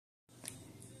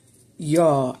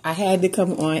Y'all, I had to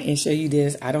come on and show you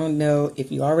this. I don't know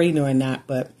if you already know or not,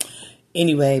 but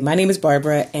anyway, my name is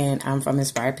Barbara and I'm from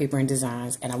Inspired Paper and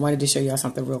Designs, and I wanted to show y'all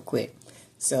something real quick.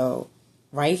 So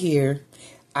right here,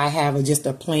 I have just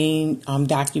a plain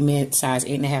document size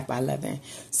 8.5 by 11.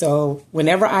 So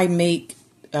whenever I make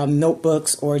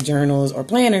notebooks or journals or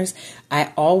planners,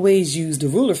 I always use the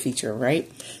ruler feature,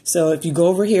 right? So if you go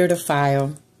over here to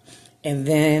File, and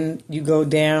then you go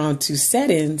down to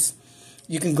Settings,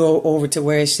 you can go over to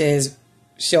where it says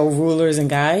Show Rulers and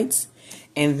Guides.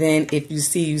 And then if you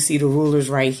see the rulers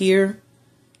right here.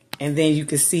 And then you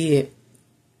can see it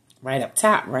right up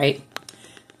top, right?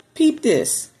 Peep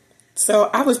this. So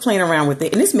I was playing around with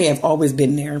it, and this may have always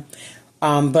been there,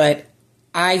 but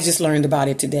I just learned about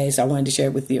it today, so I wanted to share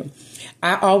it with you.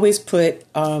 I always put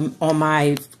on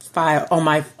my file, on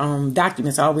my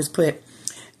documents, I always put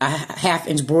a 1/2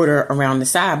 inch border around the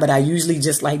side, but I usually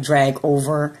just like drag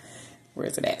over. Where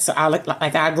is it at? So I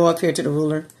I go up here to the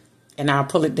ruler and I'll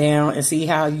pull it down and see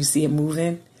how you see it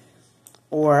moving.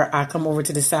 Or I come over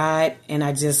to the side and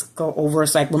I just go over.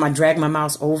 It's like when I drag my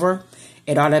mouse over,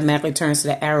 it automatically turns to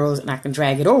the arrows and I can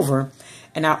drag it over.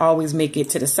 And I always make it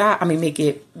to the side. I mean, make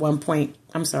it make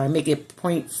it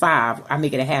 0.5. I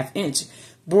make it a 1/2 inch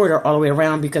border all the way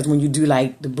around, because when you do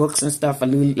like the books and stuff,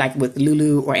 like with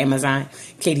Lulu or Amazon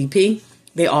KDP,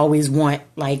 they always want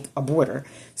like a border.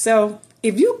 So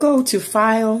if you go to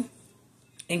File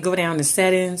and go down to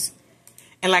Settings,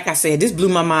 and like I said, this blew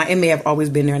my mind. It may have always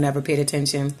been there. I never paid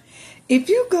attention. If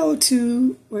you go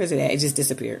to, where is it at? It just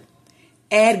disappeared.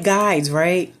 Add guides,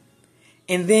 right?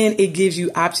 And then it gives you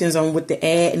options on what to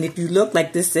add. And if you look,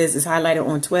 like this says, it's highlighted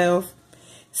on 12.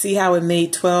 See how it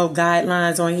made 12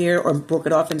 guidelines on here, or broke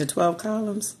it off into 12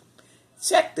 columns?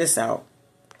 Check this out.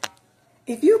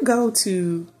 If you go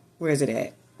to, where is it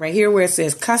at? Right here where it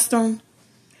says custom,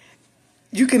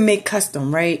 you can make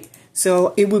custom, right?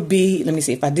 So it would be, let me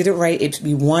see, if I did it right, it would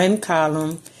be 1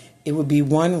 column. It would be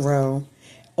 1 row.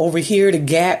 Over here, the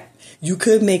gap, you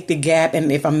could make the gap, and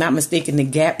if I'm not mistaken, the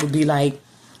gap would be like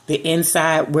the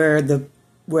inside where the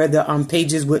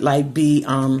pages would like be,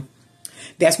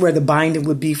 that's where the binding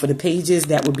would be for the pages.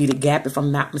 That would be the gap, if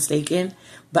I'm not mistaken.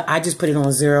 But I just put it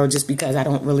on 0 just because I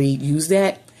don't really use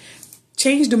that.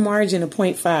 Change the margin to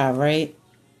 0.5, right?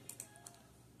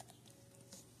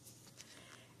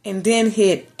 And then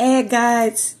hit Add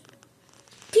Guides.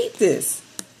 Peep this.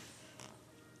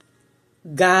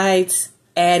 Guides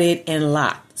added and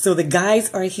locked. So the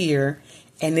guides are here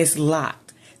and it's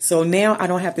locked. So now I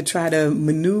don't have to try to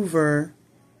maneuver.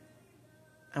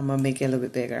 I'm going to make it a little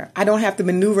bit bigger. I don't have to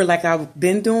maneuver like I've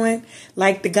been doing.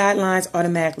 Like the guidelines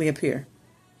automatically appear.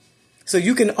 So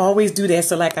you can always do that.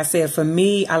 So like I said, for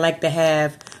me, I like to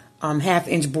have 1/2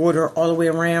 inch border all the way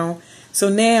around. So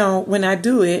now when I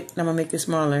do it, I'm going to make it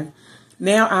smaller.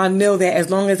 Now I'll know that as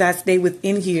long as I stay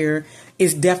within here,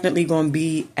 it's definitely going to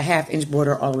be a 1/2 inch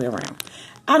border all the way around.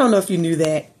 I don't know if you knew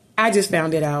that. I just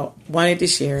found it out. Wanted to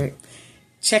share it.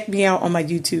 Check me out on my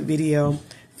YouTube video.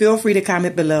 Feel free to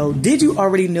comment below. Did you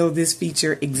already know this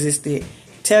feature existed?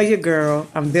 Tell your girl.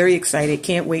 I'm very excited.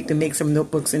 Can't wait to make some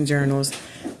notebooks and journals.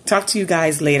 Talk to you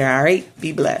guys later, all right?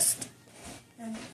 Be blessed.